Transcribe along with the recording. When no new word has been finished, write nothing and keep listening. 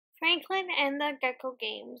Franklin and the Gecko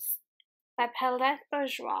Games by Paulette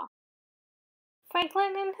Bourgeois.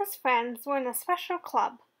 Franklin and his friends were in a special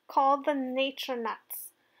club called the Nature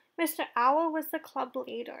Nuts. Mr. Owl was the club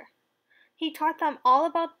leader. He taught them all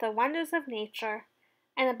about the wonders of nature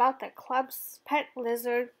and about the club's pet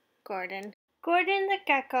lizard, Gordon. Gordon the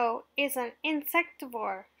Gecko is an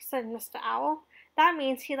insectivore, said Mr. Owl. That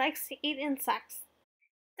means he likes to eat insects.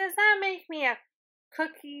 Does that make me a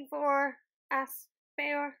cookievore? Asked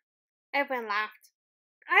Bear. Everyone laughed.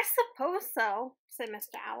 I suppose so, said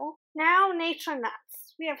Mr. Owl. Now, Nature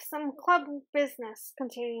Nuts. We have some club business,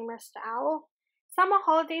 continued Mr. Owl. Summer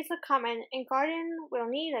holidays are coming, and Gordon will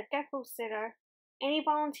need a gecko sitter. Any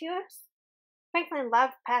volunteers? Franklin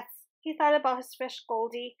loved pets. He thought about his fish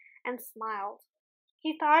Goldie and smiled.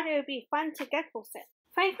 He thought it would be fun to gecko sit.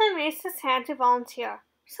 Franklin raised his hand to volunteer.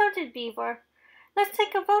 So did Beaver. Let's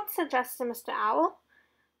take a vote, suggested Mr. Owl.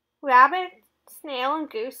 Rabbit, Snail, and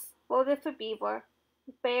Goose voted for Beaver.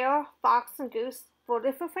 Bear, Fox, and Goose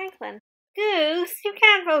voted for Franklin. Goose, you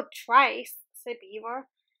can't vote twice, said Beaver.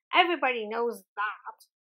 Everybody knows that.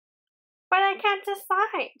 But I can't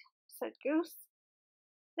decide, said Goose.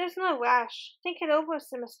 There's no rush. Think it over,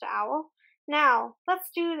 said Mr. Owl. Now, let's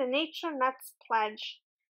do the Nature Nuts pledge.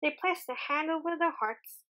 They placed a hand over their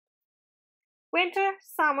hearts. Winter,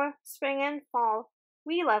 summer, spring, and fall.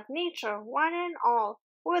 We love nature, one and all.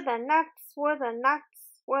 We're the nuts, we're the nuts,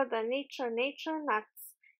 we're the nature nuts.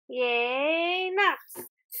 Yay, nuts!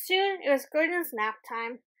 Soon it was Gordon's nap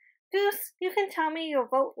time. Goose, you can tell me your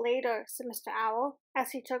vote later, said Mr. Owl,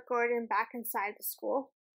 as he took Gordon back inside the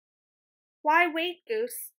school. Why wait,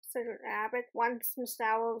 Goose, said Rabbit once Mr.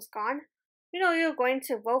 Owl was gone. You know you're going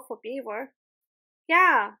to vote for Beaver.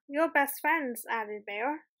 Yeah, you're best friends, added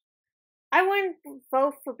Bear. I wouldn't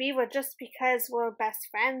vote for Beaver just because we're best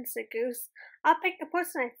friends, said Goose. I'll pick the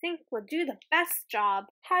person I think will do the best job.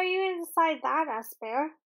 How are you going to decide that? Asked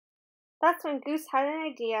Bear. That's when Goose had an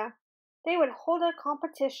idea. They would hold a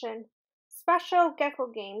competition, special gecko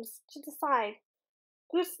games, to decide.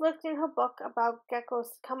 Goose looked in her book about geckos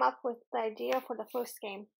to come up with the idea for the first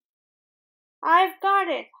game. I've got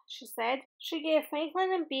it, she said. She gave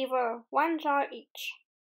Franklin and Beaver one jar each.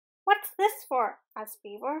 What's this for? Asked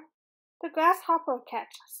Beaver. The grasshopper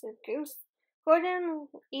catch, said Goose. Gordon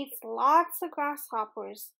eats lots of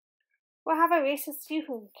grasshoppers. We'll have a race to see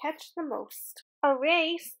who can catch the most. A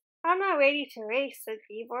race? I'm not ready to race, said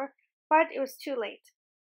Beaver, but it was too late.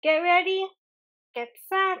 Get ready, get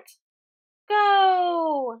set,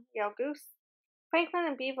 go! Yelled Goose. Franklin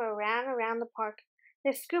and Beaver ran around the park.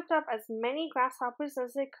 They scooped up as many grasshoppers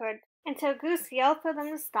as they could until Goose yelled for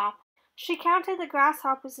them to stop. She counted the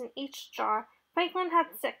grasshoppers in each jar. Franklin had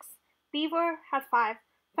 6. Beaver had 5.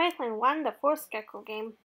 Franklin won the first gecko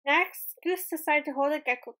game. Next, Goose decided to hold a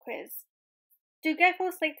gecko quiz. Do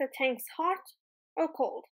geckos like the tanks hot or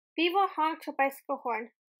cold? Beaver honked her bicycle horn.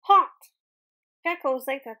 Hot! Geckos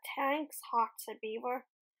like the tanks hot, said Beaver.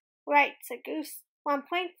 Right, said Goose. 1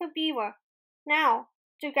 point for Beaver. Now,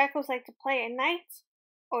 do geckos like to play at night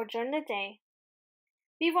or during the day?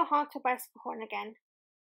 Beaver honked her bicycle horn again.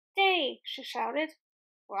 Day, she shouted.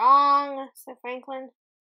 Wrong, said Franklin.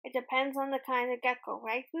 It depends on the kind of gecko,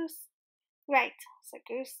 right, Goose? Right, said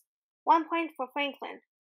Goose. 1 point for Franklin.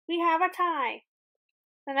 We have a tie.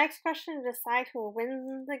 The next question to decide who will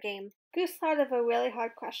win the game. Goose thought of a really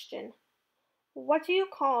hard question. What do you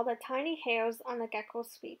call the tiny hairs on the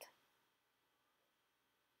gecko's feet?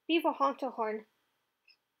 Beaver honked her horn.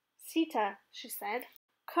 Seta, she said.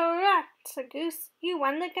 Correct, said Goose. You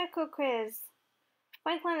won the gecko quiz.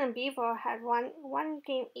 Franklin and Beaver had won 1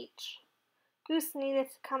 game each. Goose needed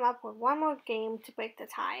to come up with 1 more game to break the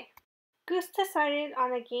tie. Goose decided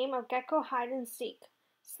on a game of gecko hide and seek.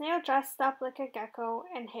 Snail dressed up like a gecko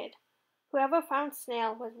and hid. Whoever found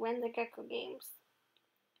Snail would win the gecko games.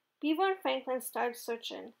 Beaver and Franklin started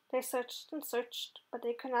searching. They searched and searched, but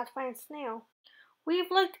they could not find Snail.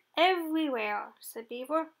 We've looked everywhere, said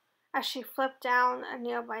Beaver, as she flipped down a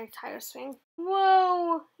nearby tire swing.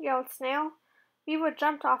 Whoa, yelled Snail. Beaver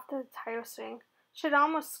jumped off the tire swing. She had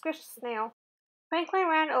almost squished Snail. Franklin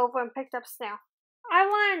ran over and picked up Snail. I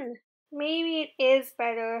won! Maybe it is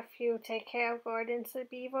better if you take care of Gordon, said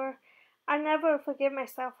Beaver. I'd never forgive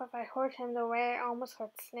myself if I hurt him the way I almost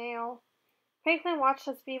hurt Snail. Franklin watched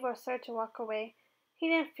as Beaver started to walk away. He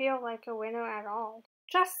didn't feel like a winner at all.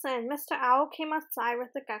 Just then, Mr. Owl came outside with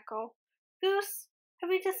the gecko. Goose,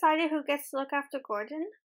 have you decided who gets to look after Gordon?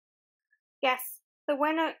 Yes, the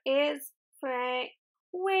winner is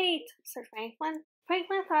Wait, said Franklin.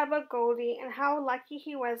 Franklin thought about Goldie and how lucky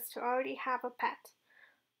he was to already have a pet.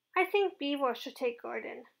 I think Beaver should take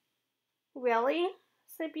Gordon. Really?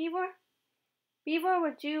 said Beaver. Beaver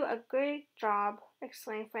would do a great job,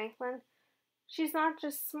 exclaimed Franklin. She's not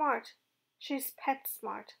just smart, she's pet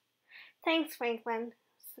smart. Thanks, Franklin,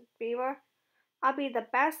 said Beaver. I'll be the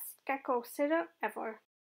best gecko sitter ever.